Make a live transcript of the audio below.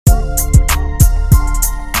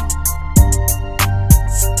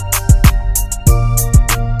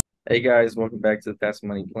Hey guys, welcome back to the Fast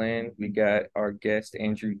Money Plan. We got our guest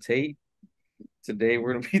Andrew Tate. Today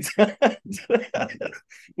we're gonna be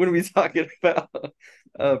we're gonna be talking about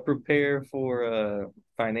prepare for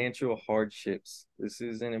financial hardships. This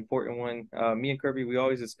is an important one. Me and Kirby, we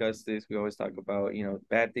always discuss this. We always talk about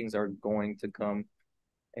bad things are going to come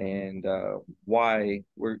and why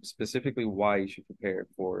you should prepare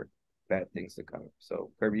for bad things to come.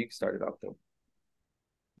 So Kirby, you can start it off though.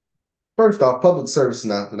 First off, public service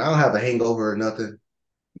announcement. I don't have a hangover or nothing.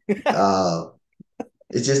 Uh,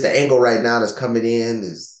 it's just the angle right now that's coming in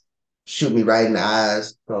is shoot me right in the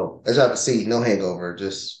eyes. So as y'all can see, no hangover,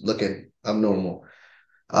 just looking abnormal.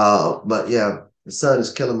 But yeah, the sun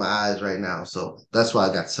is killing my eyes right now, so that's why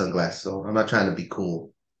I got sunglasses. So I'm not trying to be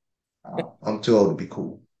cool. I'm too old to be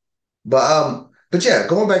cool. But yeah,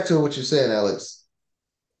 going back to what you're saying, Alex,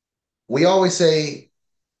 we always say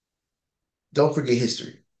don't forget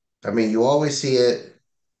history. I mean, you always see it.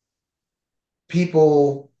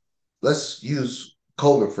 People, let's use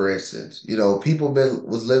COVID for instance. People been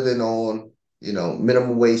was living on,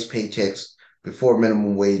 minimum wage paychecks before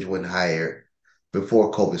minimum wage went higher,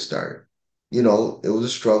 before COVID started. It was a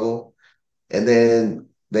struggle. And then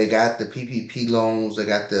they got the PPP loans, they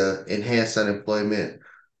got the enhanced unemployment,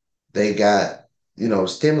 they got,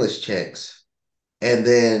 stimulus checks. And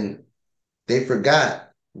then they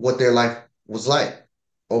forgot what their life was like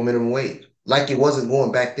on minimum wage. Like it wasn't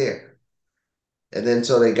going back there. And then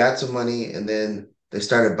so they got some money and then they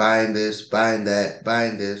started buying this, buying that,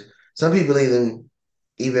 buying this. Some people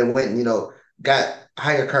even went, got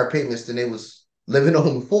higher car payments than they was living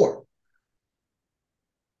on before.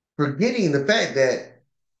 Forgetting the fact that,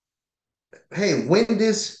 hey, when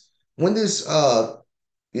this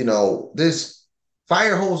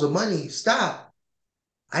fire hose of money stop,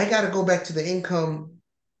 I gotta go back to the income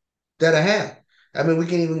that I have. I mean, we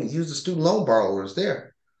can even use the student loan borrowers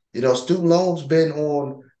there. Student loans been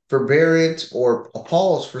on forbearance or a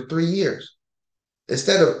pause for 3 years.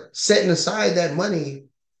 Instead of setting aside that money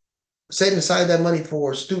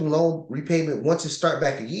for student loan repayment once it start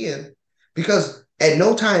back again, because at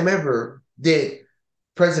no time ever did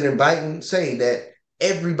President Biden say that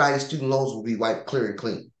everybody's student loans will be wiped clear and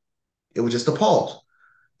clean. It was just a pause.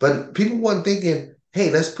 But people weren't thinking,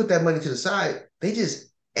 hey, let's put that money to the side. They just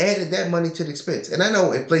added that money to the expense. And I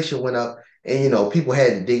know inflation went up and people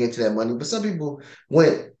had to dig into that money, but some people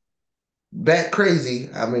went back crazy.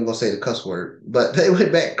 I'm not gonna say the cuss word, but they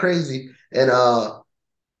went back crazy and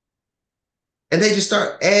they just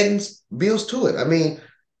start adding bills to it. I mean,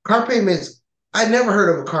 car payments, I never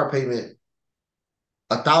heard of a car payment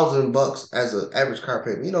 $1,000 as an average car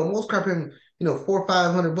payment. Most car payment, 400 or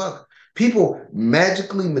 500 bucks. People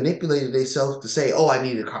magically manipulated themselves to say, "Oh, I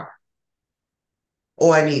need a car.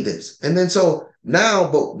 Oh, I need this." And then so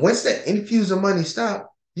now, but once that infuse of money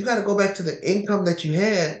stop, you got to go back to the income that you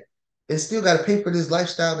had and still got to pay for this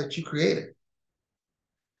lifestyle that you created.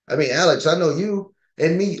 I mean, Alex, I know you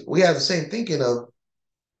and me, we have the same thinking of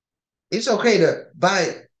it's okay to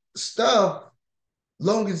buy stuff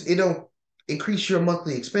long as it don't increase your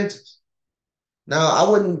monthly expenses. Now, I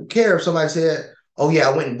wouldn't care if somebody said, "Oh yeah,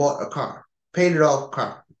 I went and bought a car, paid it off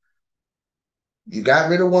car." You got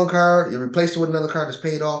rid of one car, you replaced it with another car that's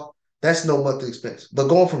paid off. That's no monthly expense. But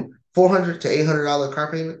going from $400 to $800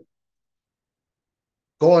 car payment,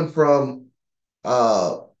 going from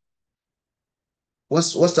uh,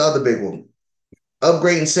 what's the other big one?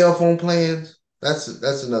 Upgrading cell phone plans. That's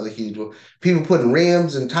another huge one. People putting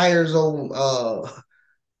rims and tires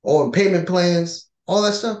on payment plans, all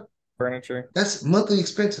that stuff. Furniture. That's monthly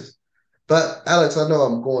expenses. But Alex, I know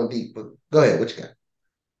I'm going deep, but go ahead. What you got?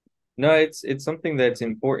 No, it's something that's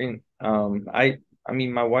important. I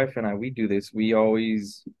mean my wife and I we do this. We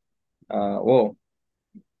always well,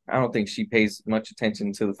 I don't think she pays much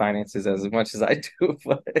attention to the finances as much as I do,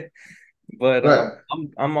 but Right.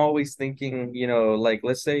 I'm always thinking, like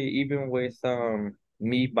let's say even with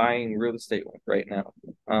me buying real estate right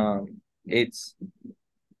now, it's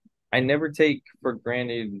I never take for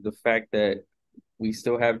granted the fact that we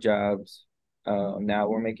still have jobs. Now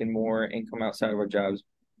we're making more income outside of our jobs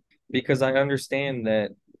because I understand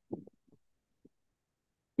that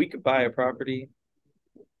we could buy a property,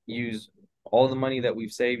 use all the money that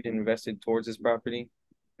we've saved and invested towards this property,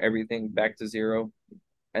 everything back to zero,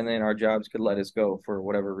 and then our jobs could let us go for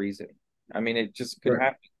whatever reason. I mean, it just could Right.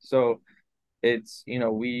 happen. So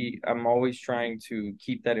I'm always trying to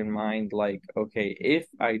keep that in mind. Like, okay, if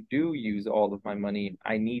I do use all of my money,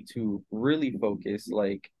 I need to really focus,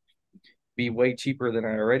 like, be way cheaper than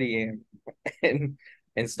I already am,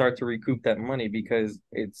 and start to recoup that money because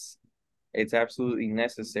it's absolutely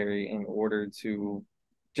necessary in order to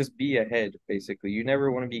just be ahead, basically. You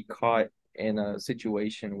never want to be caught in a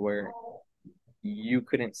situation where you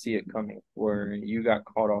couldn't see it coming, where you got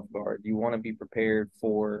caught off guard. You want to be prepared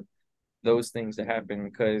for those things to happen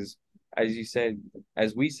because, as you said,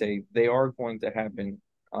 as we say, they are going to happen.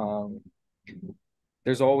 Um,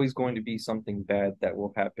 there's always going to be something bad that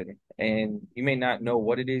will happen. And you may not know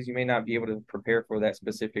what it is. You may not be able to prepare for that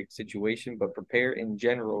specific situation, but prepare in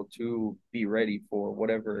general to be ready for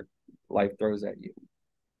whatever life throws at you.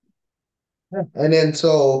 And then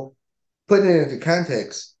so putting it into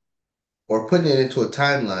context or putting it into a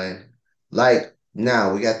timeline, like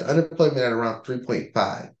now we got the unemployment at around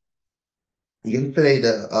 3.5. Yesterday,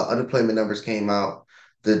 the unemployment numbers came out.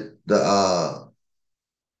 The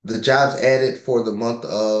jobs added for the month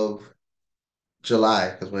of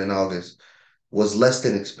July, because we're in August, was less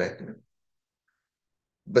than expected.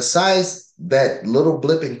 Besides that little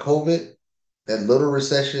blip in COVID, that little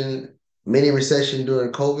recession, mini recession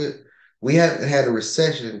during COVID, we haven't had a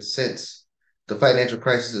recession since the financial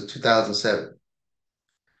crisis of 2007.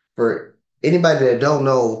 For anybody that don't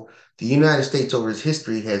know, the United States over its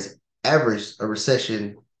history has averaged a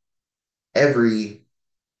recession every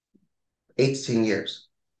 18 years.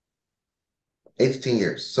 18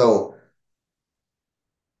 years. So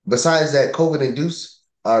besides that COVID-induced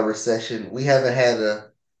recession, we haven't had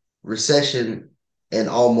a recession in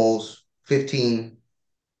almost 15,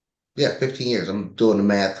 yeah, 15 years. I'm doing the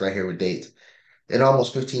math right here with dates. In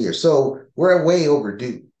almost 15 years. So we're way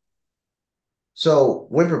overdue. So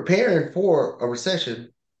when preparing for a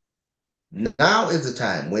recession, now is the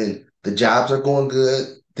time when the jobs are going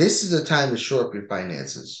good. This is the time to shore up your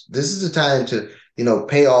finances. This is the time to,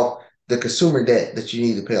 pay off the consumer debt that you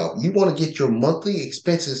need to pay off. You want to get your monthly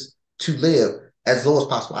expenses to live as low as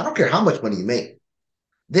possible. I don't care how much money you make.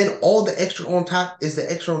 Then all the extra on top is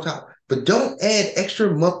the extra on top. But don't add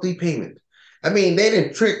extra monthly payment. I mean, they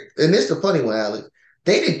didn't trick, and this is the funny one, Alex.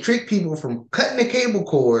 They didn't trick people from cutting the cable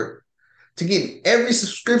cord to get every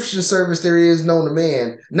subscription service there is known to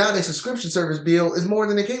man. Now their subscription service bill is more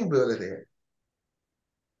than the cable bill that they had.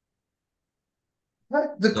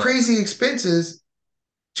 The Yeah. crazy expenses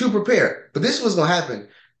to prepare. But this was going to happen.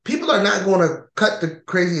 People are not going to cut the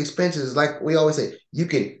crazy expenses. Like we always say, you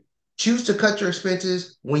can choose to cut your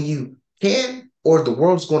expenses when you can, or the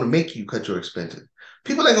world's going to make you cut your expenses.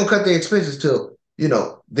 People ain't going to cut their expenses till,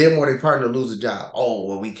 them or their partner lose a job. Oh,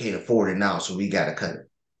 well, we can't afford it now, so we got to cut it.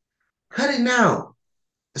 Cut it now.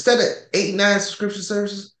 Instead of 8, 9 subscription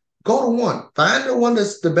services, go to one. Find the one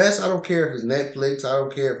that's the best. I don't care if it's Netflix. I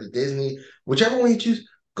don't care if it's Disney. Whichever one you choose,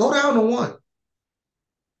 go down to one.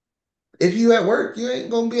 If you at work, you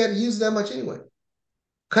ain't gonna be able to use it that much anyway.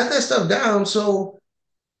 Cut that stuff down so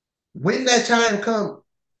when that time comes,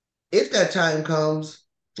 if that time comes,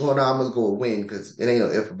 well, no, I'm gonna go with when because it ain't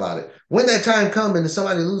no if about it. When that time comes and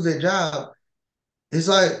somebody lose their job, it's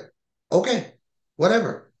like, okay,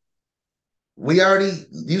 whatever. We already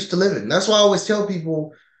used to living. That's why I always tell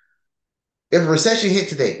people if a recession hit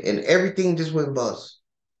today and everything just went bust,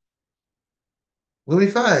 we'll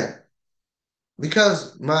be fine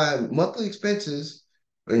because my monthly expenses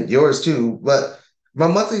and yours too, but my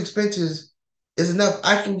monthly expenses is enough.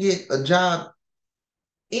 I can get a job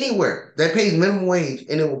anywhere that pays minimum wage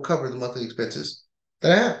and it will cover the monthly expenses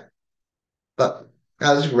that I have. But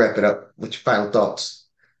now let's wrap it up with your final thoughts.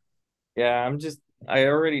 Yeah, I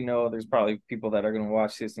already know there's probably people that are going to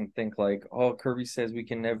watch this and think like, oh, Kirby says we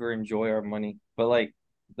can never enjoy our money. But like,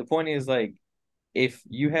 the point is like, if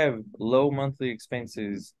you have low monthly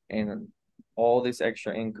expenses and all this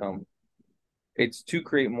extra income, it's to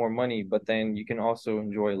create more money, but then you can also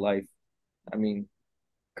enjoy life. I mean,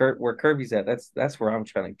 where Kirby's at, that's where I'm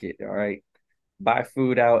trying to get. All right, buy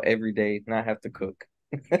food out every day, not have to cook.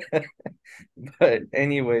 But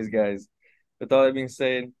anyways, guys, with all that being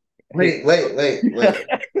said, hit. Wait.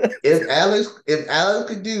 If Alex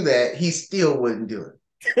could do that, he still wouldn't do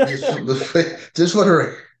it. Just for the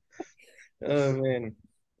record. Oh man.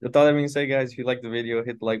 With all that being said, guys, if you like the video,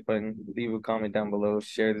 hit the like button, leave a comment down below,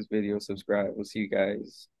 share this video, subscribe. We'll see you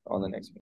guys on the next one.